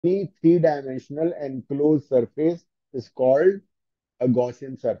Any three-dimensional enclosed surface is called a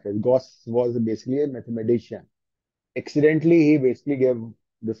Gaussian surface. Gauss was basically a mathematician. Accidentally, he basically gave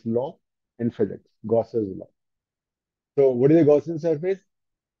this law in physics, Gauss's law. So, what is a Gaussian surface?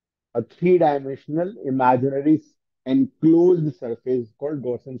 A three-dimensional imaginary enclosed surface called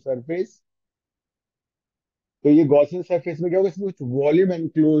Gaussian surface. तो ये Gaussian surface में क्या होगा, इसमें कुछ volume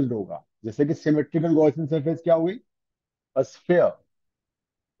enclosed होगा. जैसे कि सिमेट्रिकल गॉसियन सरफेस क्या हुई, a sphere.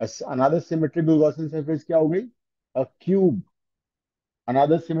 Another symmetrical Gaussian surface क्या हो गई, अ cube.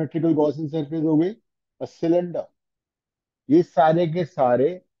 Another symmetrical Gaussian surface हो गई, अ सिलेंडर. ये सारे के सारे,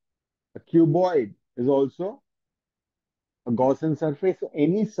 cuboid is also a Gaussian surface. So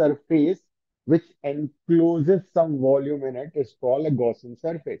any surface which encloses some volume in it is called a Gaussian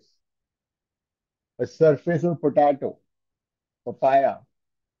surface. A surface of potato, papaya,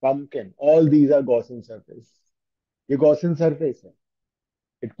 pumpkin, all these are Gaussian surface. ये Gaussian surface है.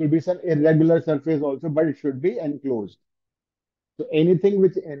 It could be some irregular surface also, but it should be enclosed. So anything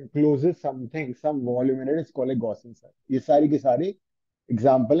which encloses something, some volume in it is called a Gaussian surface. ये सारी की सारी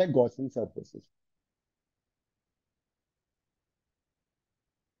example है Gaussian surfaces.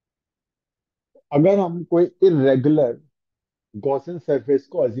 अगर हम कोई irregular Gaussian surface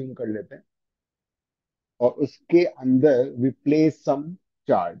को assume कर लेते हैं और उसके अंदर we place some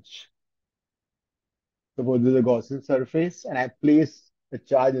charge. Suppose this is a Gaussian surface and I place a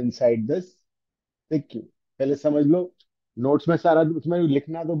charge inside this. देखिए, पहले समझ लो. नोट्स में सारा उसमें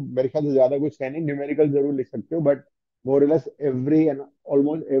लिखना तो मेरे ख्याल से ज्यादा कुछ है नहीं. न्यूमेरिकल जरूर लिख सकते हो, but more less every and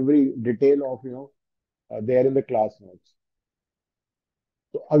almost every detail of there in the class notes.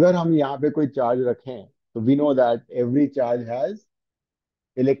 तो अगर हम यहाँ पे कोई चार्ज रखें तो we know that every charge has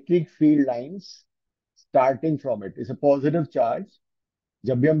electric field lines starting from it. It's a positive charge.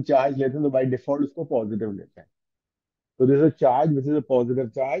 जब भी हम चार्ज लेते हैं तो बाय डिफॉल्ट उसको पॉजिटिव लेते हैं. So this is a charge which is a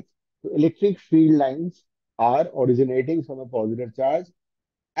positive charge. So electric field lines are originating from a positive charge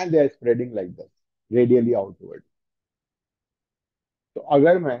and they are spreading like this, radially outward. तो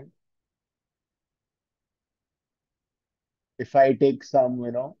अगर मैं, if I take some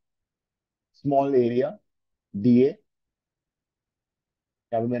small area dA,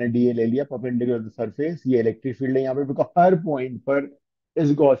 यहाँ पे मैंने dA ले लिया perpendicular to surface. ये electric field है यहाँ पे, बिकॉज हर पॉइंट पर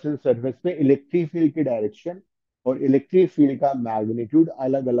इस गॉसियन सरफेस पे इलेक्ट्रिक फील्ड की डायरेक्शन और इलेक्ट्रिक फील्ड का मैग्नीट्यूड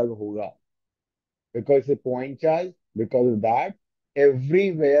अलग अलग होगा. Because it's a point charge, because of that,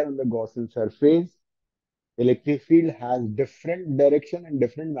 everywhere on the Gaussian surface, electric field has different direction and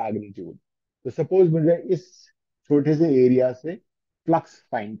different magnitude. तो सपोज मुझे इस छोटे से एरिया से फ्लक्स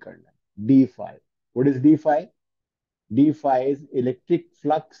फाइंड करना है, D phi. What is D phi? D phi is electric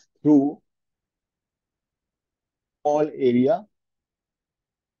flux through all area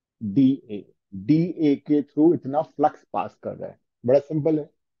D A. D A के through इतना फ्लक्स पास कर रहा है. बड़ा सिंपल है.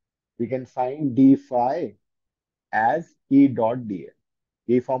 We can find D phi as E dot D A.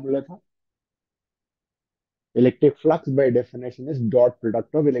 यही formula था. Electric flux by definition is dot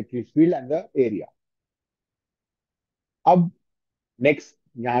product of electric field and the area. अब नेक्स्ट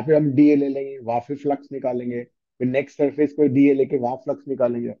यहाँ पे हम डीए ले लेंगे, वहां फिर फ्लक्स निकालेंगे. फिर नेक्स्ट सरफेस पर डीए लेके वहां फ्लक्स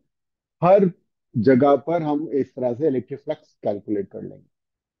निकालेंगे. हर जगह पर हम इस तरह से इलेक्ट्रिक फ्लक्स कैलकुलेट कर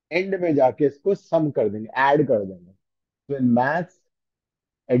लेंगे. एंड में जाके इसको सम कर देंगे, ऐड कर देंगे. तो in maths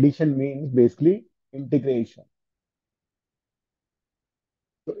addition means basically integration.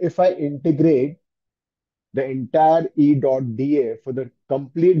 तो if I integrate the entire E dot dA for the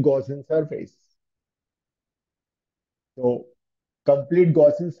complete Gaussian surface. तो कंप्लीट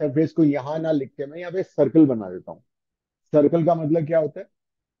गॉसियन सरफेस को यहां ना लिख के मैं यहाँ पे सर्कल बना देता हूँ. सर्कल का मतलब क्या होता है?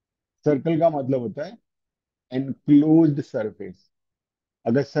 सर्कल का मतलब होता है एनक्लोज्ड सरफेस.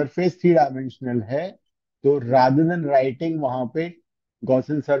 अगर सरफेस थ्री डायमेंशनल है तो रादर देन राइटिंग वहां पे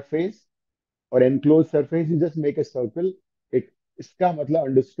गॉसियन सरफेस और enclose surface, you just make a circle. एक इसका मतलब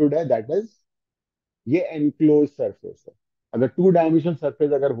अंडरस्टूड है, दैट इज ये एनक्लोज सरफेस है. अगर टू डायमेंशनल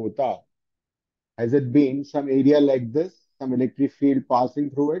सरफेस अगर होता, has it been some area like this, some electric field passing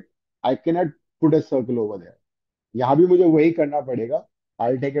through it, I cannot put a circle over there. यहाँ भी मुझे वही करना पड़ेगा.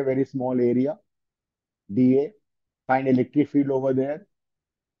 I'll take a very small area, dA, find electric field over there,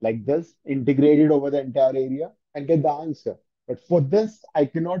 like this, integrate it over the entire area and get the answer. But for this, I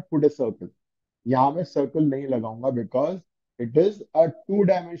cannot put a circle. यहाँ मैं circle नहीं लगाऊंगा because it is a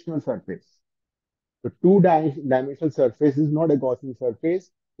two-dimensional surface. तो two dimensional surface is not a Gaussian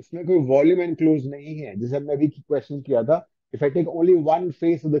surface. इसमें कोई volume enclose नहीं है. जैसे हमने अभी क्वेश्चन किया था, if I take only one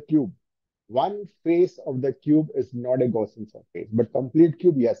face of the cube, one face of the cube is not a Gaussian surface, but complete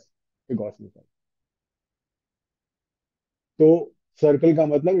cube, yes, a Gaussian surface. तो सर्कल का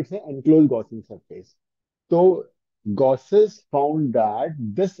मतलब इट्स एनक्लोज गॉसियन सरफेस. तो Gausses found that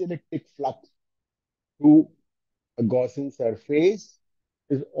this electric flux through a Gaussian surface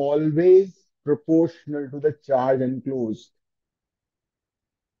is always proportional to the charge enclosed.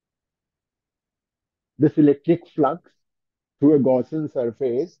 This electric flux through a Gaussian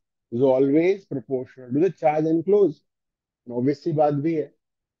surface is always proportional to the charge enclosed. Obvious सी बात भी है,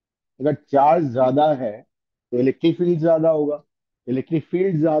 अगर charge ज्यादा है तो electric field ज्यादा होगा, electric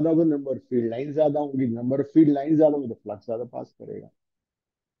field ज्यादा होगा, नंबर ऑफ फील्ड लाइन ज्यादा होंगी, नंबर ऑफ फील्ड लाइन ज्यादा होगी तो फ्लक्स ज्यादा पास करेगा.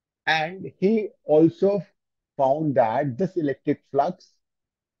 And he also found that this electric flux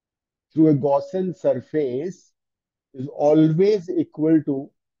through a Gaussian surface is always equal to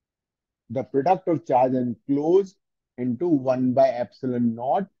the product of charge enclosed into 1 by epsilon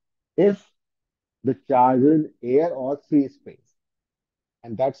naught if the charge is air or free space.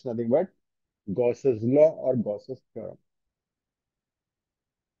 And that's nothing but Gauss's law or Gauss's theorem.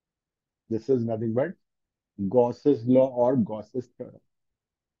 This is nothing but Gauss's law or Gauss's theorem.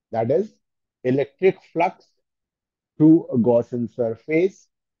 That is, electric flux through a Gaussian surface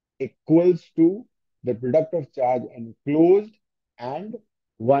equals to the product of charge enclosed and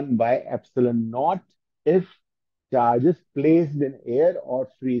 1 by epsilon naught if charge is placed in air or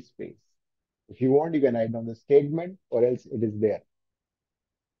free space. If you want, you can write down the statement or else it is there.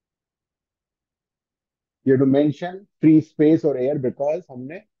 You have to mention free space or air because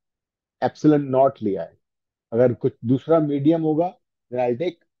हमने epsilon naught लिया है. अगर कुछ दूसरा medium होगा then I'll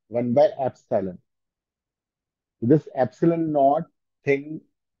take 1 by epsilon. This epsilon naught thing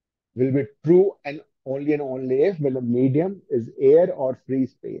will be true and only if when the medium is air or free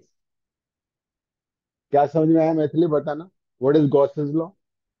space. क्या समझ में आया मैथिली बताना? What is Gauss's law?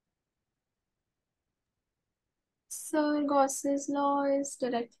 Sir, Gauss's law is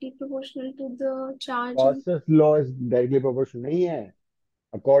directly proportional to the charge in. Gauss's law is directly proportional नहीं है.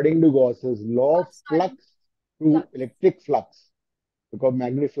 According to Gauss's law, Oh, sorry. flux to Flux. electric flux, because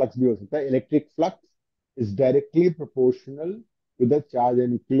magnetic flux भी हो सकता है, electric flux is directly proportional to the charge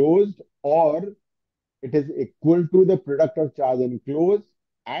enclosed or it is equal to the product of charge enclosed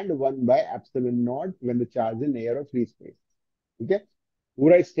and 1 by epsilon naught when the charge is in air or free space. ठीक है,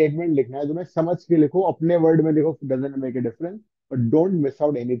 पूरा statement लिखना है, तुम्हें समझ के लिखो, अपने वर्ड में लिखो, doesn't make a difference, but don't miss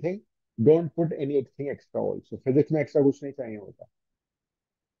out anything, don't put anything extra. Also physics में एक्स्ट्रा कुछ नहीं चाहिए होता,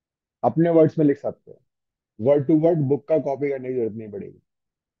 अपने वर्ड्स में लिख सकते हो, वर्ड टू वर्ड बुक का कॉपी करने की जरूरत नहीं पड़ेगी.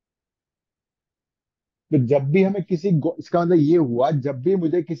 तो जब भी हमें इसका मतलब ये हुआ, जब भी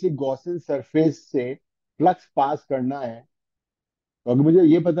मुझे किसी गॉसियन सरफेस से फ्लक्स पास करना है तो अगर मुझे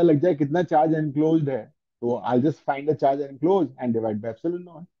ये पता लग जाए कितना चार्ज एनक्लोज्ड है तो I just find the charge enclose and divide by epsilon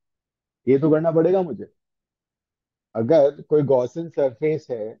not. ये तो करना पड़ेगा मुझे. अगर कोई गॉसियन सरफेस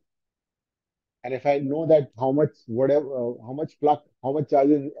है and if I know that how much flux, how much charge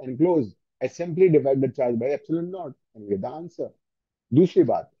is enclosed, I simply divide the charge by epsilon naught and get the answer. दूसरी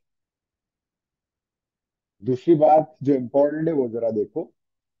बात, जो इंपॉर्टेंट है वो जरा देखो,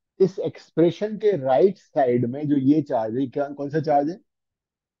 इस एक्सप्रेशन के राइट साइड में जो ये चार्ज है, क्या कौन सा चार्ज है?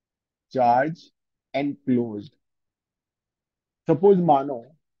 Charge enclosed. सपोज मानो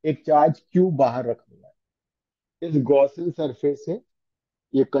एक चार्ज क्यू बाहर रखा हुआ है इस गॉसियन सरफेस से,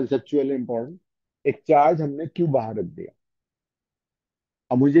 ये कंसेप्चुअल इंपॉर्टेंट, एक चार्ज हमने क्यू बाहर रख दिया.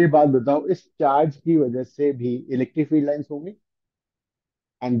 अब मुझे ये बात बताओ, इस चार्ज की वजह से भी इलेक्ट्रिक फील्ड लाइंस होंगी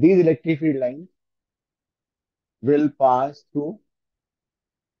and these electric field lines will pass through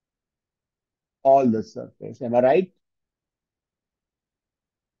all the surface. Am I right?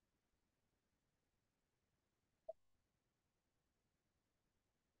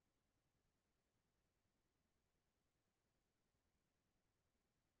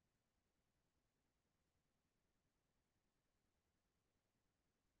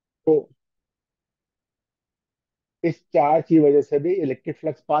 तो इस चार्ज की वजह से भी इलेक्ट्रिक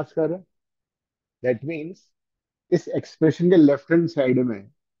फ्लक्स पास कर रहा है. दैट मीन्स इस एक्सप्रेशन के लेफ्ट हैंड साइड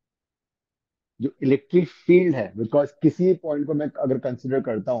में जो इलेक्ट्रिक फील्ड है, बिकॉज किसी पॉइंट को मैं अगर कंसिडर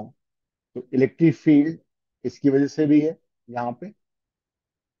करता हूं तो इलेक्ट्रिक फील्ड इसकी वजह से भी है, यहाँ पे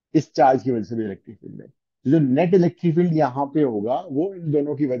इस चार्ज की वजह से भी इलेक्ट्रिक फील्ड है. तो जो नेट इलेक्ट्रिक फील्ड यहाँ पे होगा वो इन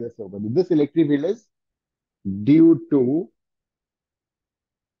दोनों की वजह से होगा. This electric field is due to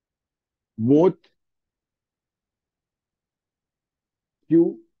both Q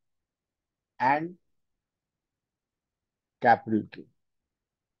and capital Q.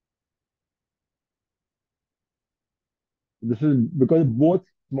 This is because both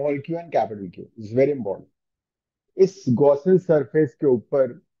small q and capital Q is very important. इस गॉसियन सरफेस के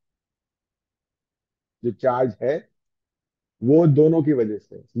ऊपर जो चार्ज है वो दोनों की वजह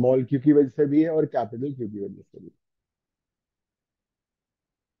से, स्मॉल क्यू की वजह से भी है और कैपिटल क्यू की वजह से भी.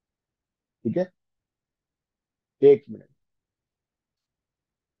 ठीक है, एक मिनट।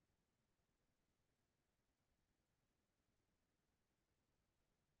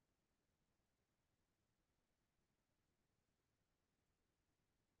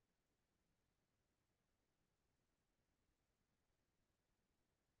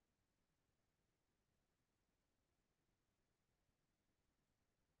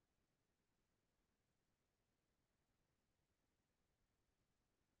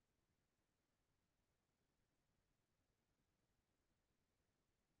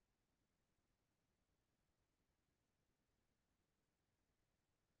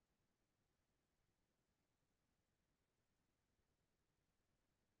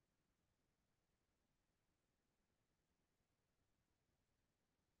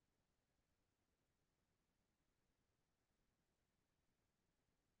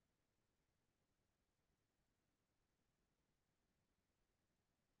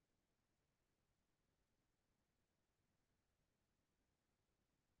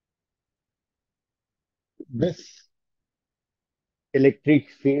 दिस इलेक्ट्रिक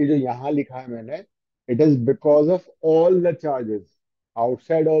फील्ड जो यहाँ लिखा है मैंने, it is because of all the charges,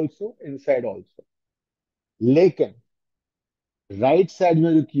 outside also inside also. लेकिन राइट साइड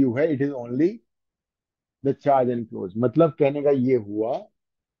में जो क्यू है, it is only the charge enclose. मतलब कहने का ये हुआ,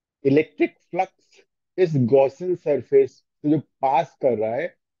 इलेक्ट्रिक फ्लक्स इस गॉसियन सरफेस से जो पास कर रहा है,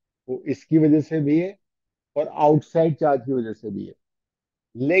 वो इसकी वजह से भी है और आउटसाइड चार्ज की वजह से भी है।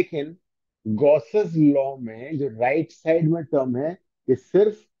 लेकिन गॉसेस लॉ में जो राइट साइड में टर्म है, ये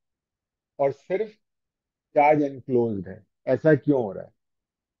सिर्फ और सिर्फ चार्ज एनक्लोज्ड है। ऐसा क्यों हो रहा है?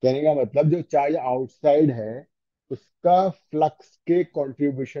 कहने का मतलब, जो चार्ज आउटसाइड है उसका फ्लक्स के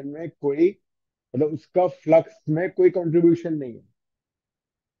कंट्रीब्यूशन में कोई, मतलब उसका फ्लक्स में कोई कंट्रीब्यूशन नहीं है।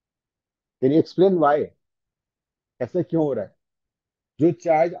 Can you explain why? ऐसा क्यों हो रहा है? जो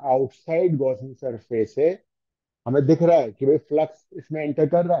चार्ज आउटसाइड गॉसियन सरफेस है, हमें दिख रहा है कि भाई फ्लक्स इसमें एंटर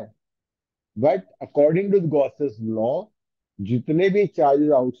कर रहा है, but according to Gauss's law, जितने भी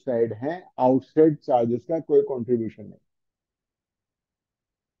चार्जेस आउटसाइड हैं, आउटसाइड चार्जेस का कोई कंट्रीब्यूशन नहीं।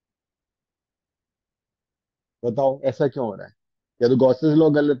 बताओ ऐसा क्यों हो रहा है? या तो गॉसेस लॉ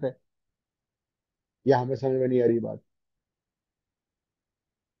गलत है, या हमें समझ में नहीं आ रही बात।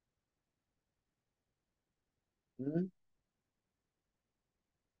 हम्म।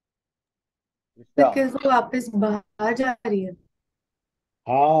 अच्छा। बिकॉज वो वापस बाहर जा रही है।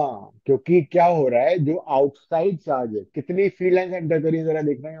 हाँ, क्योंकि क्या हो रहा है, जो आउटसाइड चार्ज है, कितनी फील्ड लाइन एंटर करी है जरा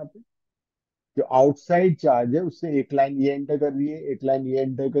देखना है यहाँ पे। जो आउटसाइड चार्ज है उससे एक लाइन ये एंटर कर रही है, एक लाइन ये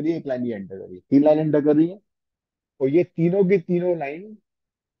एंटर कर रही है, एक लाइन ये एंटर कर रही है, तीन लाइन एंटर कर रही है। और ये तीनों की तीनों लाइन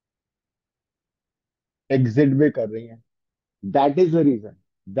एग्जिट भी कर रही हैं। That is the reason,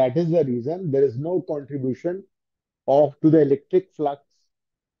 that is the reason there is no contribution of to the electric flux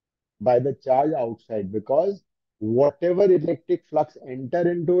by the charge outside, because whatever electric flux enter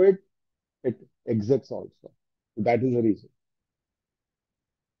into it, it exits also. That is the reason.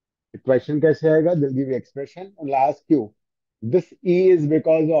 Question कैसे आएगा? दिल give expression last Q, this E is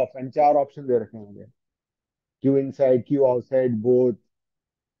because of, and चार option दे रखे होंगे, Q inside, Q outside, both,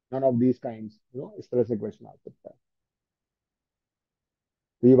 none of these kinds, इस तरह से question आ सकता है।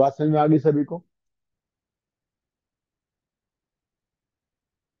 तो ये बात समझ में आ गई सभी को?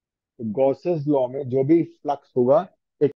 तो गॉसेस लॉ में जो भी फ्लक्स होगा,